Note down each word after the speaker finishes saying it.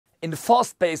In the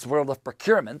fast-paced world of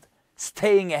procurement,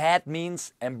 staying ahead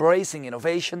means embracing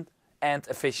innovation and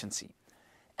efficiency.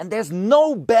 And there's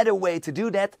no better way to do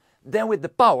that than with the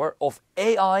power of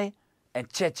AI and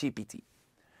ChatGPT.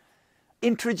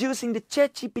 Introducing the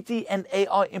ChatGPT and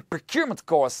AI in Procurement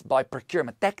Course by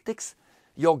Procurement Tactics,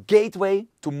 your gateway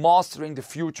to mastering the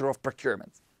future of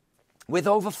procurement. With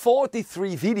over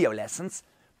 43 video lessons,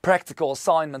 practical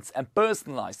assignments and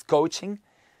personalized coaching,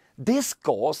 this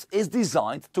course is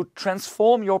designed to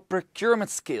transform your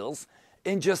procurement skills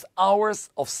in just hours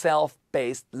of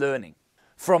self-paced learning.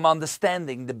 From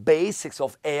understanding the basics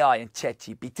of AI and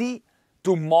ChatGPT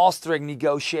to mastering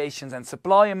negotiations and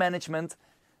supplier management,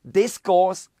 this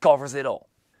course covers it all.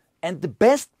 And the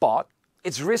best part,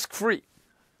 it's risk-free.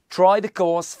 Try the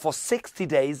course for 60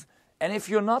 days, and if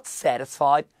you're not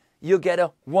satisfied, you'll get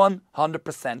a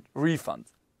 100% refund.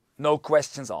 No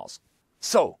questions asked.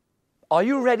 So, are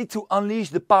you ready to unleash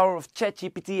the power of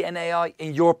ChatGPT and AI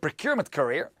in your procurement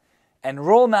career?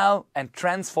 Enroll now and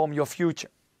transform your future.